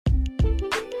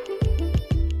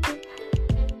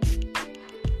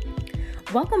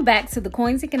Welcome back to the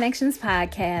Coins and Connections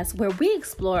podcast, where we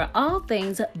explore all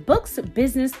things books,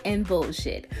 business, and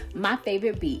bullshit. My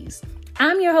favorite bees.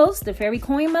 I'm your host, the fairy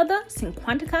coin mother,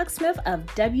 Cinquanta Cox Smith of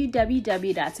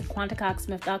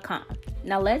www.cinquantacoxsmith.com.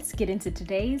 Now let's get into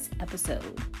today's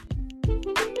episode.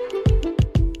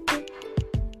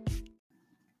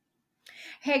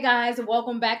 Hey guys,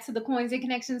 welcome back to the Coins and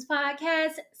Connections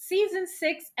podcast, season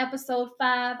 6, episode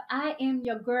 5. I am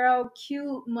your girl,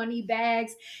 Cute Money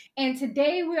Bags, and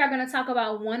today we are going to talk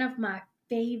about one of my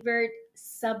favorite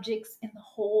subjects in the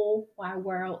whole wide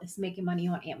world is making money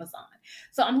on Amazon.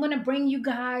 So I'm going to bring you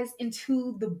guys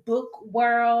into the book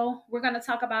world. We're going to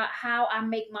talk about how I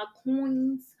make my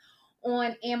coins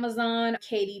on Amazon,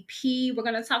 KDP. We're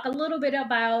going to talk a little bit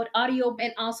about audio,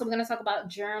 and also we're going to talk about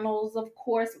journals, of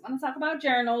course. We're going to talk about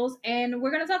journals, and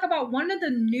we're going to talk about one of the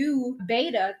new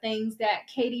beta things that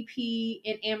KDP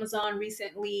and Amazon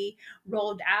recently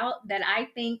rolled out that I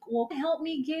think will help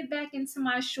me get back into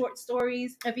my short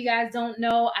stories. If you guys don't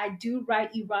know, I do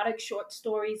write erotic short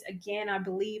stories. Again, I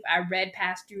believe I read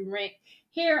Past Due Rent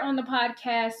here on the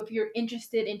podcast. If you're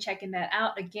interested in checking that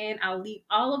out, again, I'll leave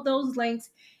all of those links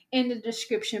in the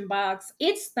description box.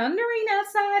 It's thundering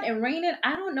outside and raining.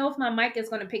 I don't know if my mic is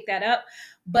going to pick that up,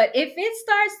 but if it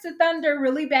starts to thunder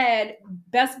really bad,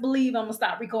 best believe I'm going to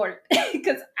stop recording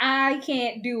because I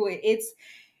can't do it. It's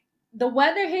the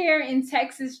weather here in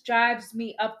Texas drives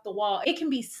me up the wall. It can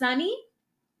be sunny,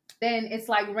 then it's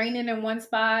like raining in one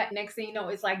spot. Next thing you know,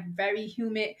 it's like very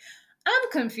humid.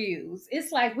 I'm confused.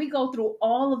 It's like we go through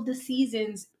all of the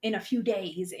seasons in a few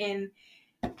days, and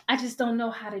I just don't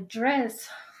know how to dress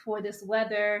for this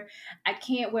weather. I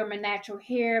can't wear my natural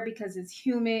hair because it's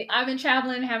humid. I've been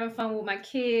traveling, having fun with my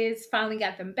kids. Finally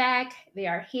got them back. They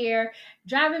are here,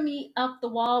 driving me up the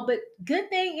wall. But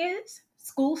good thing is,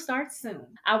 school starts soon.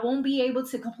 I won't be able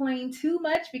to complain too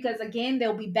much because, again,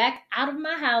 they'll be back out of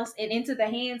my house and into the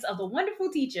hands of the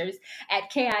wonderful teachers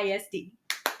at KISD.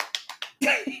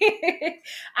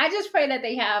 I just pray that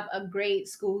they have a great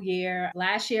school year.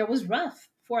 Last year was rough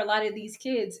for a lot of these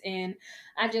kids, and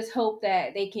I just hope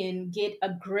that they can get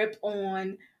a grip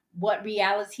on what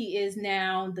reality is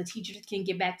now. The teachers can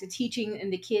get back to teaching,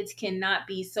 and the kids cannot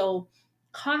be so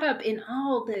caught up in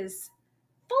all this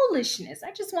foolishness.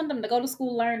 I just want them to go to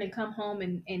school, learn, and come home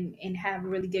and have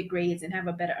really good grades and have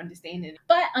a better understanding.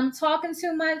 But I'm talking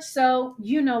too much, so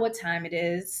you know what time it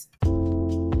is.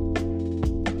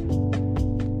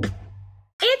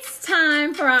 It's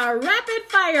time for our rapid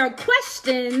fire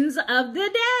questions of the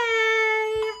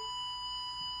day.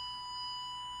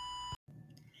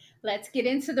 Let's get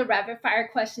into the rapid fire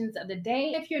questions of the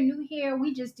day. If you're new here,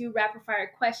 we just do rapid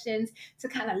fire questions to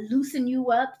kind of loosen you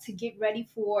up to get ready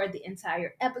for the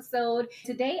entire episode.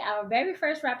 Today, our very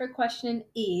first rapid question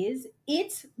is,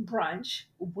 it's brunch,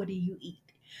 what do you eat?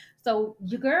 So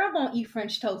your girl gonna eat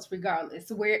French toast regardless.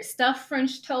 We're stuffed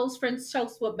French toast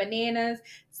with bananas,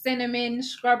 cinnamon,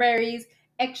 strawberries,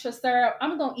 extra syrup.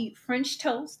 I'm gonna eat French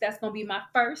toast. That's gonna be my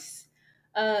first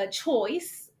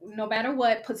choice. No matter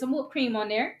what, put some whipped cream on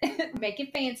there. Make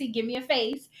it fancy. Give me a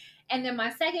face. And then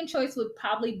my second choice would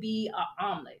probably be an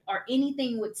omelet or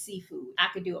anything with seafood. I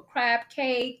could do a crab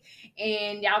cake,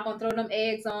 and y'all gonna throw them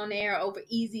eggs on there over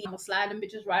easy. I'm gonna slide them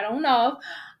bitches right on off.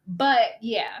 But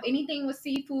yeah, anything with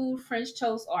seafood, French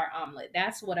toast, or omelet.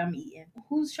 That's what I'm eating.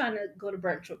 Who's trying to go to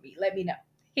brunch with me? Let me know.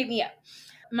 Hit me up.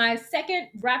 My second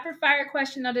rapid fire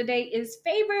question of the day is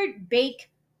favorite baked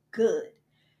good.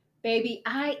 Baby,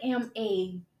 I am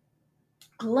a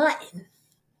glutton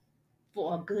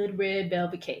for a good red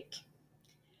velvet cake.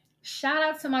 Shout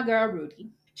out to my girl Rudy.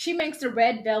 She makes the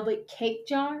red velvet cake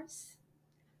jars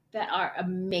that are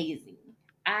amazing.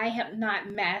 I have not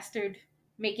mastered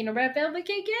making a red velvet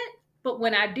cake yet, but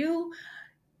when I do,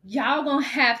 y'all gonna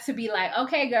have to be like,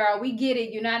 okay, girl, we get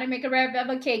it. You know how to make a red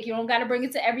velvet cake. You don't gotta bring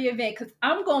it to every event, because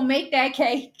I'm gonna make that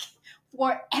cake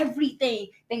for everything.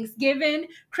 Thanksgiving,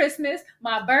 Christmas,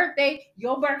 my birthday,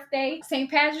 your birthday,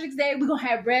 St. Patrick's Day, we're gonna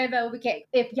have red velvet cake.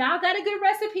 If y'all got a good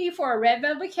recipe for a red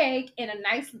velvet cake and a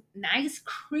nice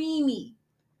creamy,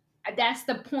 that's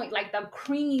the point, like the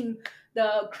cream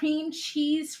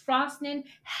cheese frosting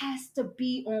has to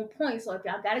be on point. So if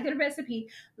y'all got a good recipe,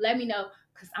 let me know,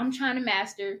 because I'm trying to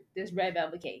master this red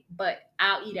velvet cake, but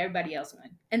I'll eat everybody else one.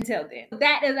 Until then,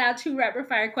 that is our 2 rapid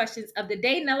fire questions of the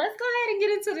day. Now let's go ahead and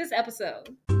get into this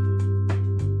episode.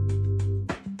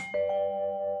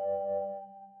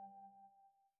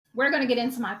 We're going to get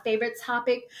into my favorite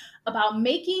topic about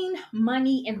making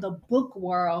money in the book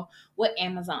world with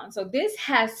Amazon. So this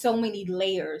has so many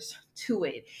layers to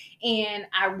it, and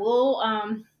I will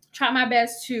try my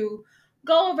best to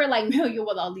go over like familiar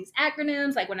with all these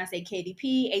acronyms, like when I say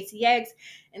KDP, ACX,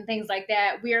 and things like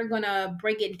that. We are gonna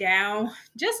break it down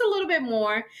just a little bit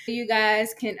more so you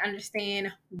guys can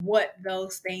understand what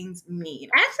those things mean.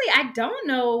 Actually, I don't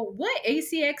know what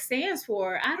ACX stands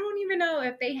for. I don't even know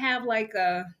if they have like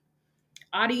a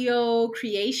audio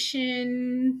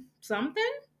creation something.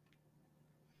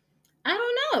 I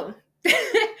don't know.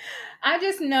 I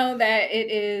just know that it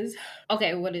is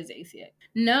okay. What is ACX?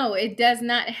 No, it does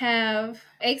not have.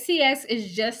 ACX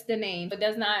is just the name. It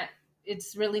does not.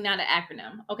 It's really not an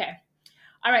acronym. Okay.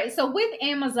 All right. So with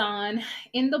Amazon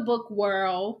in the book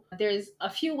world, there's a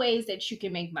few ways that you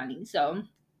can make money. So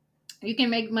you can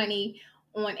make money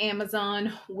on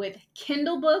Amazon with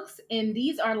Kindle books, and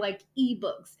these are like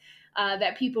ebooks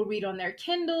that people read on their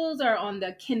Kindles or on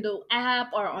the Kindle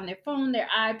app or on their phone, their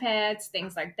iPads,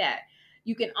 things like that.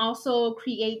 You can also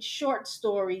create short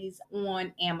stories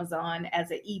on Amazon as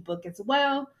an ebook as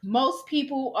well. Most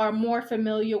people are more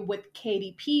familiar with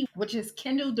KDP, which is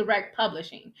Kindle Direct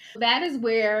Publishing. That is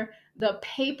where the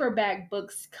paperback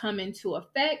books come into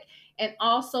effect. And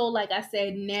also, like I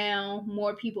said, now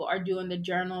more people are doing the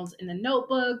journals and the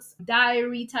notebooks,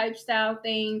 diary type style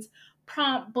things,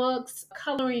 prompt books,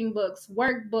 coloring books,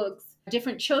 workbooks,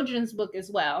 different children's book as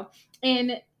well.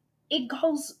 And it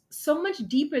goes so much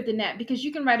deeper than that because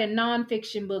you can write a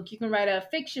nonfiction book, you can write a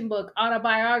fiction book,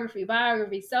 autobiography,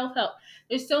 biography, self-help.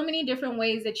 There's so many different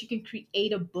ways that you can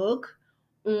create a book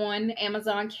on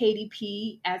Amazon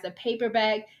KDP as a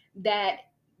paperback that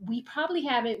we probably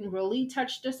haven't really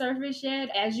touched the surface yet.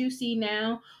 As you see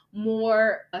now,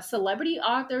 more celebrity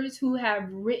authors who have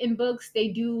written books,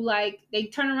 they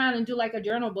turn around and do like a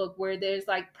journal book where there's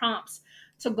like prompts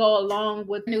to go along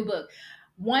with the new book.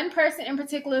 One person in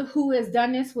particular who has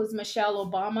done this was Michelle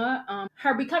Obama.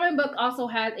 Her Becoming book also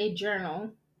has a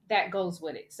journal that goes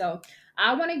with it. So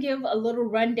I want to give a little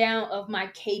rundown of my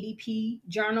KDP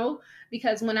journal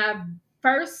because when I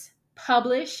first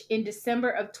published in December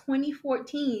of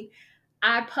 2014,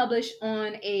 I published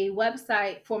on a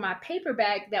website for my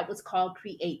paperback that was called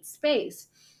Create Space.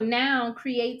 Now,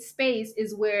 Create Space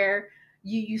is where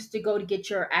you used to go to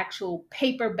get your actual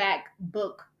paperback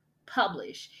book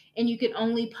published, and you can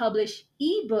only publish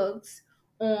ebooks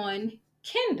on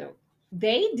Kindle.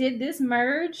 They did this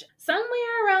merge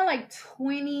somewhere around like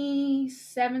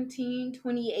 2017,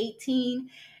 2018.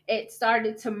 It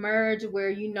started to merge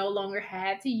where you no longer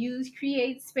had to use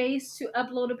Create Space to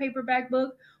upload a paperback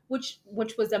book, which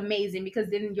was amazing because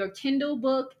then your Kindle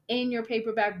book and your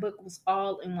paperback book was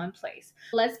all in one place.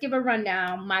 Let's give a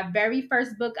rundown. My very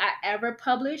first book I ever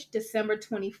published, December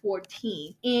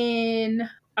 2014. In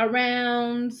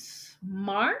around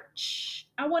March,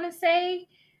 I want to say.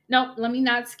 No, let me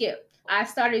not skip. I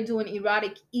started doing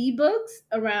erotic ebooks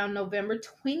around November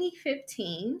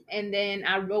 2015, and then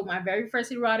I wrote my very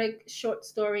first erotic short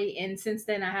story, and since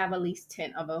then I have at least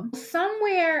 10 of them.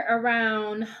 Somewhere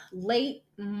around late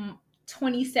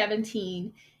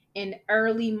 2017 and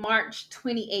early March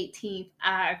 2018,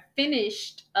 I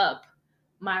finished up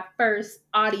my first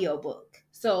audiobook.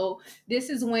 So this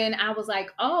is when I was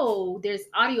like, oh, there's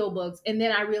audiobooks. And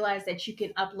then I realized that you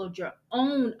can upload your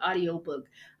own audiobook.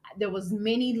 There was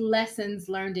many lessons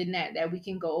learned in that we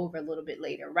can go over a little bit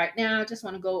later. Right now, I just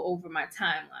want to go over my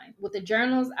timeline. With the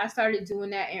journals, I started doing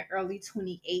that in early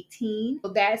 2018. So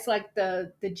that's like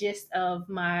the gist of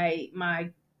my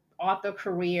author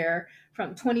career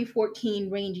from 2014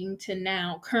 ranging to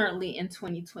now currently in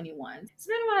 2021. It's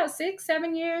been about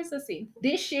 6-7 years. Let's see.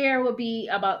 This year will be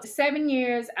about 7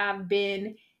 years I've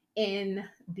been in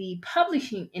the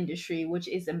publishing industry, which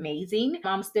is amazing.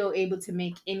 I'm still able to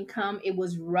make income. It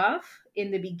was rough in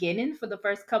the beginning. For the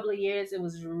first couple of years, it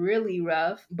was really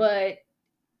rough. But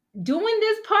doing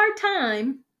this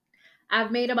part-time,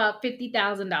 I've made about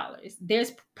 $50,000.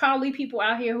 There's probably people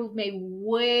out here who've made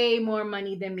way more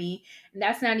money than me. And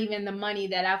that's not even the money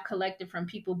that I've collected from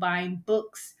people buying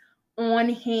books on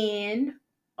hand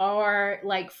or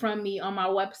like from me on my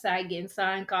website getting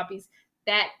signed copies.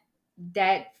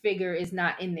 That figure is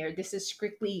not in there. This is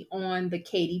strictly on the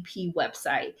KDP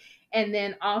website. And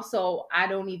then also, I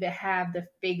don't even have the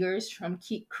figures from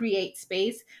Create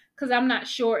Space because I'm not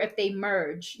sure if they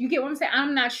merge. You get what I'm saying?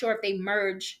 I'm not sure if they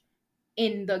merge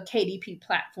in the KDP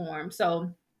platform. So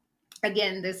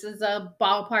again, this is a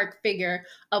ballpark figure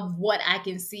of what I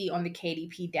can see on the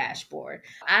KDP dashboard.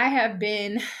 I have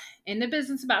been in the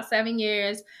business about 7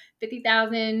 years,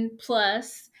 50,000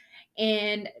 plus,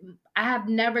 and I have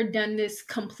never done this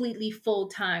completely full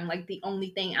time, like the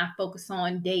only thing I focus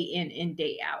on day in and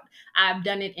day out. I've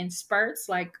done it in spurts,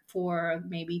 like for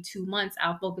maybe 2 months,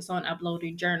 I'll focus on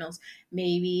uploading journals.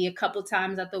 Maybe a couple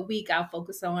times out the week, I'll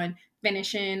focus on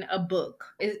finishing a book.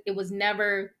 It was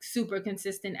never super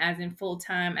consistent as in full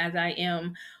time as I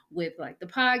am with like the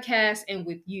podcast and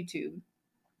with YouTube.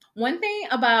 One thing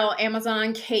about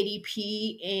Amazon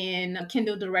KDP and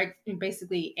Kindle Direct,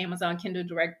 basically Amazon Kindle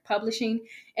Direct Publishing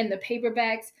and the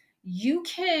paperbacks, you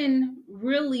can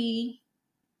really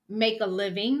make a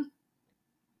living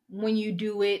when you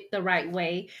do it the right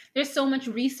way. There's so much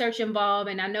research involved,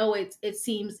 and I know it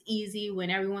seems easy when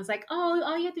everyone's like, "Oh,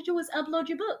 all you have to do is upload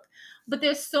your book." But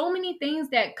there's so many things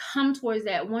that come towards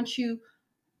that.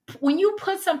 When you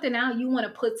put something out, you want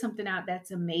to put something out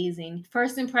that's amazing.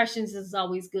 First impressions is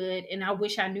always good. And I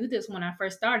wish I knew this when I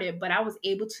first started, but I was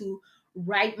able to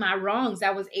right my wrongs. I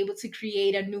was able to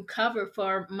create a new cover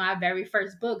for my very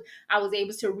first book. I was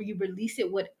able to re-release it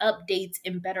with updates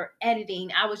and better editing.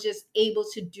 I was just able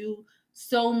to do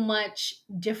so much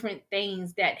different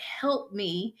things that helped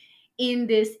me in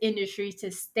this industry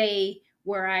to stay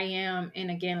where I am.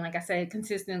 And again, like I said,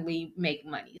 consistently make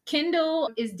money. Kindle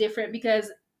is different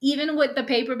because even with the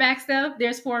paperback stuff,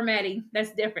 there's formatting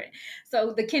that's different.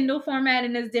 So the Kindle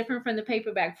formatting is different from the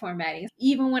paperback formatting.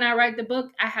 Even when I write the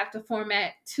book, I have to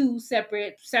format two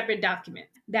separate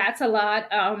documents. That's a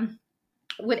lot.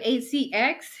 With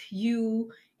ACX,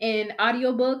 you in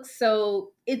audiobooks,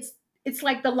 so it's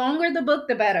like the longer the book,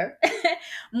 the better.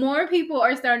 More people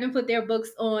are starting to put their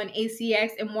books on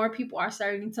ACX, and more people are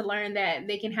starting to learn that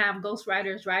they can have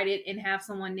ghostwriters write it and have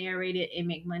someone narrate it and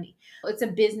make money. It's a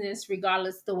business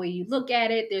regardless the way you look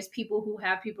at it. There's people who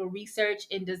have people research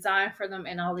and design for them,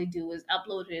 and all they do is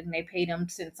upload it and they pay them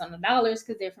cents on the dollars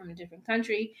because they're from a different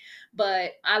country.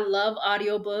 But I love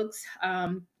audiobooks.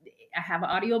 I have an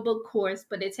audiobook course,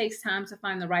 but it takes time to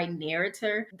find the right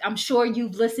narrator. I'm sure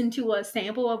you've listened to a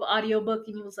sample of audiobook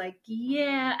and you was like,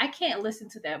 yeah, I can't listen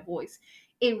to that voice.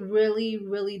 It really,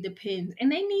 really depends. And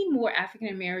they need more African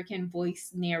American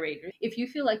voice narrators. If you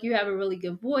feel like you have a really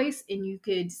good voice and you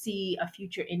could see a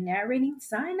future in narrating,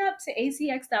 sign up to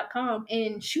acx.com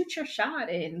and shoot your shot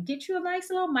and get you a nice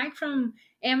little mic from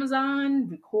Amazon,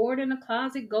 record in a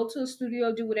closet, go to a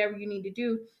studio, do whatever you need to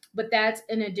do. But that's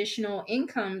an additional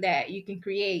income that you can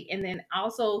create. And then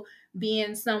also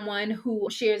being someone who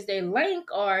shares their link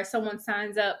or someone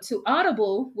signs up to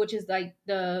Audible, which is like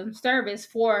the service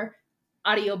for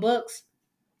audiobooks.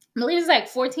 I believe it's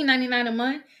like $14.99 a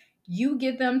month. You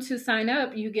get them to sign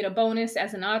up. You get a bonus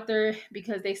as an author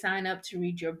because they sign up to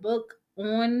read your book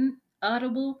on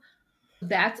Audible.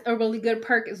 That's a really good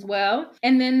perk as well.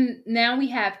 And then now we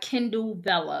have Kindle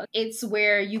Vella. It's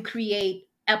where you create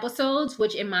episodes,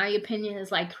 which in my opinion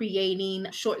is like creating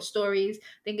short stories.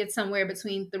 I think it's somewhere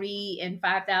between 3 and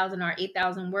 5,000 or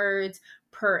 8,000 words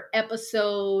per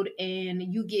episode, and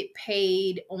you get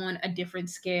paid on a different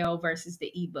scale versus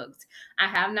the ebooks. I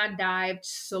have not dived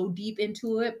so deep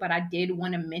into it, but I did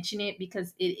want to mention it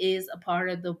because it is a part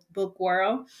of the book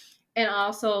world. And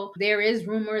also, there is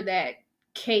rumor that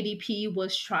KDP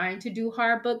was trying to do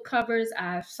hard book covers.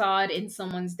 I saw it in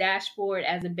someone's dashboard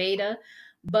as a beta,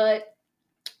 but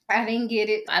I didn't get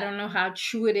it. I don't know how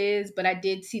true it is, but I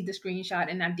did see the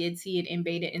screenshot and I did see it in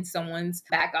beta in someone's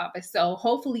back office. So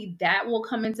hopefully that will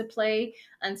come into play.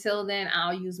 Until then,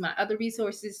 I'll use my other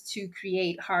resources to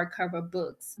create hardcover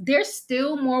books. There's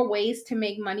still more ways to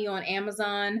make money on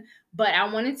Amazon, but I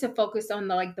wanted to focus on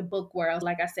the book world.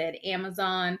 Like I said,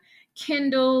 Amazon,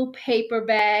 Kindle,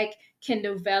 paperback,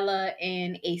 Kindle Vella,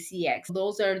 and ACX.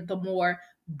 Those are the more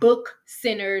book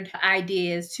centered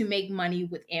ideas to make money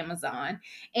with Amazon.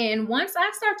 And once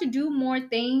I start to do more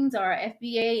things or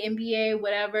FBA, MBA,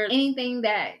 whatever, anything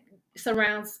that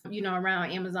surrounds,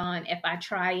 around Amazon, if I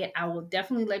try it, I will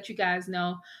definitely let you guys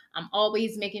know. I'm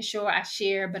always making sure I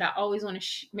share, but I always want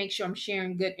to make sure I'm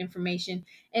sharing good information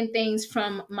and things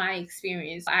from my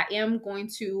experience. I am going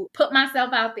to put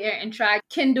myself out there and try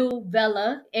Kindle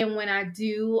Vella. And when I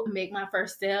do make my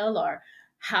first sale or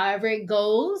however it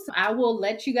goes, I will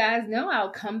let you guys know. I'll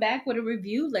come back with a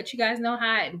review, let you guys know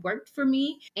how it worked for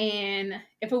me and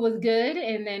if it was good,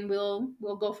 and then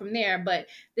we'll go from there. But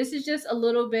this is just a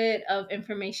little bit of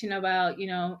information about,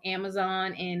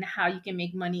 Amazon and how you can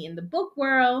make money in the book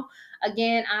world.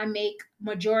 Again, I make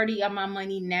majority of my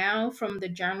money now from the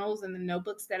journals and the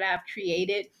notebooks that I've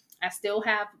created. I still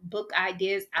have book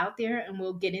ideas out there, and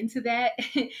we'll get into that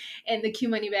in the Q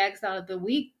Money Bag Style of the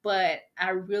Week. But I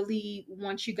really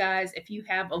want you guys, if you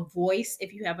have a voice,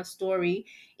 if you have a story,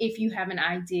 if you have an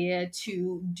idea,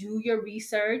 to do your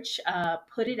research,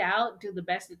 put it out, do the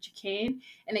best that you can.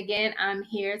 And again, I'm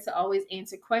here to always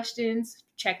answer questions.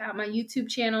 Check out my YouTube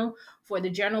channel for the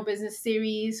Journal Business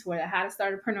series, for the How to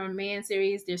Start a Printer on Demand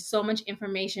series. There's so much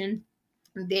information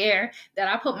there that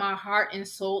I put my heart and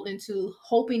soul into,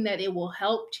 hoping that it will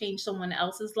help change someone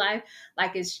else's life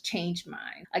like it's changed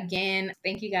mine. Again,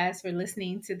 thank you guys for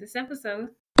listening to this episode.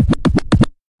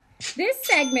 This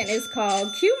segment is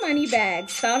called Q Money Bag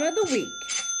Thought of the Week.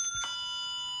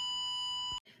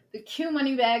 The Q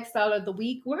Money Bag Thought of the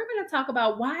Week, we're going to talk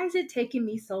about why is it taking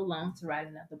me so long to write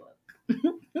another book?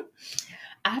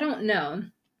 I don't know.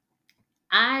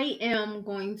 I am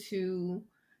going to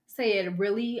say it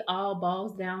really all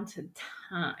boils down to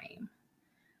time.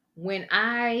 When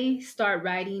I start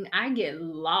writing, I get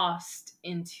lost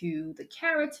into the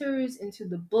characters, into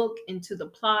the book, into the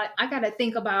plot. I got to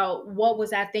think about what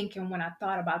was I thinking when I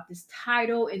thought about this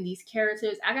title and these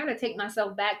characters. I got to take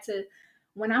myself back to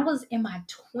when I was in my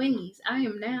 20s. I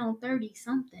am now 30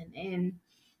 something, and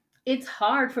it's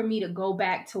hard for me to go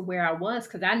back to where I was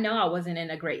because I know I wasn't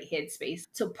in a great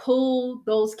headspace. To pull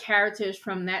those characters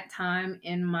from that time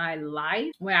in my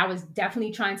life where I was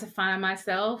definitely trying to find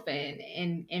myself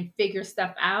and figure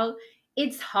stuff out,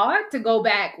 it's hard to go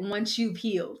back once you've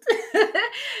healed.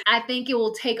 I think it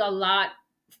will take a lot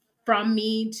from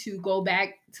me to go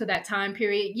back to that time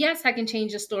period. Yes, I can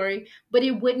change the story, but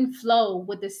it wouldn't flow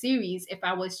with the series if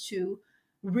I was to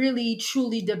really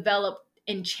truly develop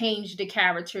and change the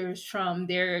characters from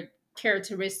their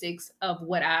characteristics of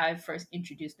what I first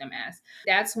introduced them as.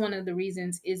 That's one of the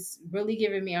reasons it's really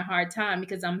giving me a hard time,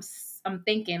 because I'm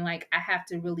thinking like I have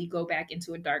to really go back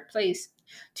into a dark place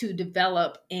to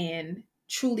develop and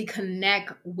truly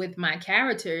connect with my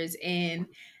characters, and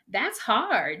that's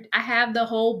hard. I have the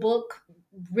whole book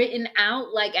written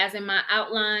out, like as in my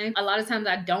outline. A lot of times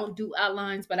I don't do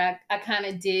outlines, but I kind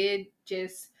of did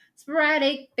just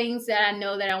sporadic things that I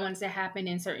know that I wanted to happen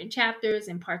in certain chapters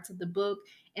and parts of the book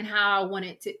and how I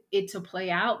wanted it to play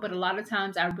out. But a lot of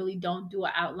times I really don't do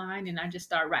an outline and I just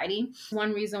start writing.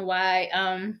 One reason why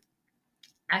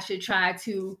I should try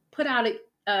to put out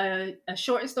a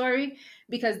short story,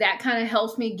 because that kind of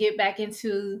helps me get back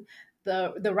into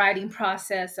the writing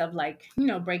process of, like, you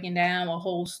know, breaking down a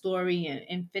whole story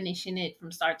and finishing it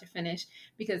from start to finish,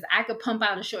 because I could pump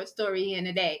out a short story in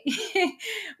a day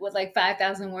with like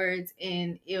 5,000 words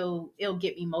and it'll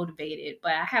get me motivated.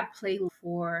 But I have played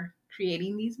for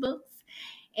creating these books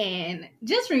and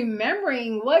just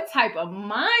remembering what type of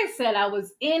mindset I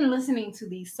was in listening to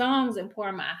these songs and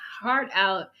pouring my heart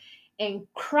out and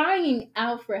crying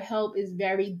out for help is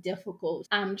very difficult.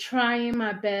 I'm trying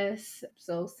my best.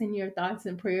 So send your thoughts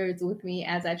and prayers with me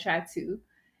as I try to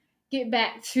get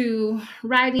back to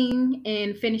writing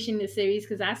and finishing the series.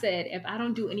 Because I said, if I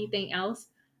don't do anything else,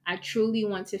 I truly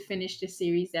want to finish the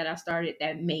series that I started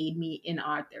that made me an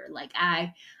author. Like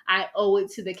I owe it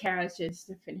to the characters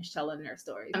to finish telling their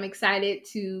stories. I'm excited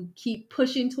to keep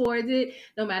pushing towards it,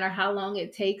 no matter how long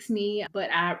it takes me.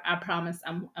 But I promise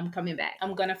I'm coming back.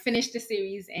 I'm gonna finish the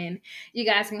series, and you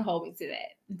guys can hold me to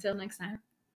that. Until next time.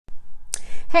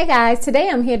 Hey guys, today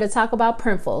I'm here to talk about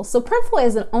Printful. So Printful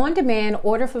is an on-demand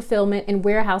order fulfillment and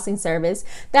warehousing service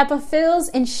that fulfills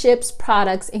and ships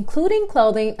products including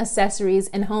clothing, accessories,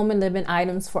 and home and living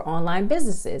items for online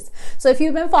businesses. So if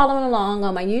you've been following along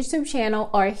on my YouTube channel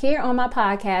or here on my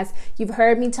podcast, you've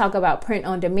heard me talk about print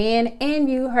on demand and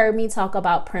you heard me talk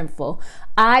about Printful.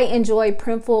 I enjoy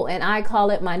Printful and I call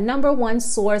it my number one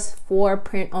source for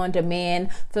print on demand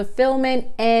fulfillment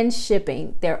and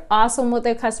shipping. They're awesome with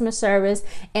their customer service,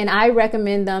 and I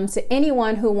recommend them to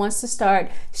anyone who wants to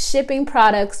start shipping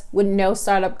products with no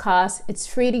startup costs. It's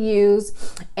free to use,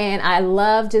 and I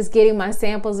love just getting my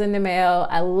samples in the mail.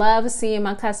 I love seeing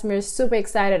my customers super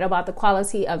excited about the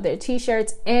quality of their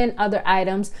t-shirts and other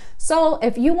items. So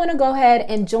if you want to go ahead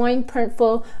and join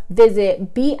Printful,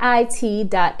 visit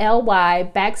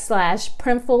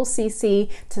bit.ly/PrintfulCC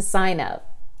to sign up.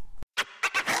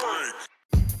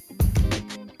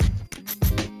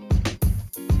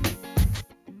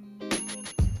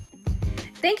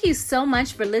 Thank you so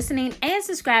much for listening and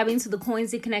subscribing to the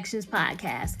Coins and Connections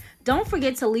podcast. Don't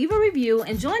forget to leave a review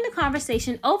and join the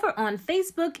conversation over on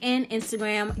Facebook and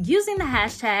Instagram using the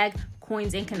hashtag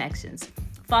Coins and Connections.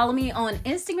 Follow me on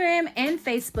Instagram and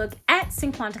Facebook at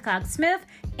CinquantaCogsmith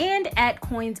and at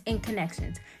Coins and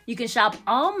Connections. You can shop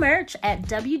all merch at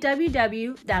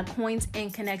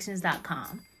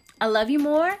www.coinsandconnections.com. I love you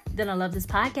more than I love this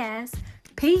podcast.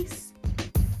 Peace.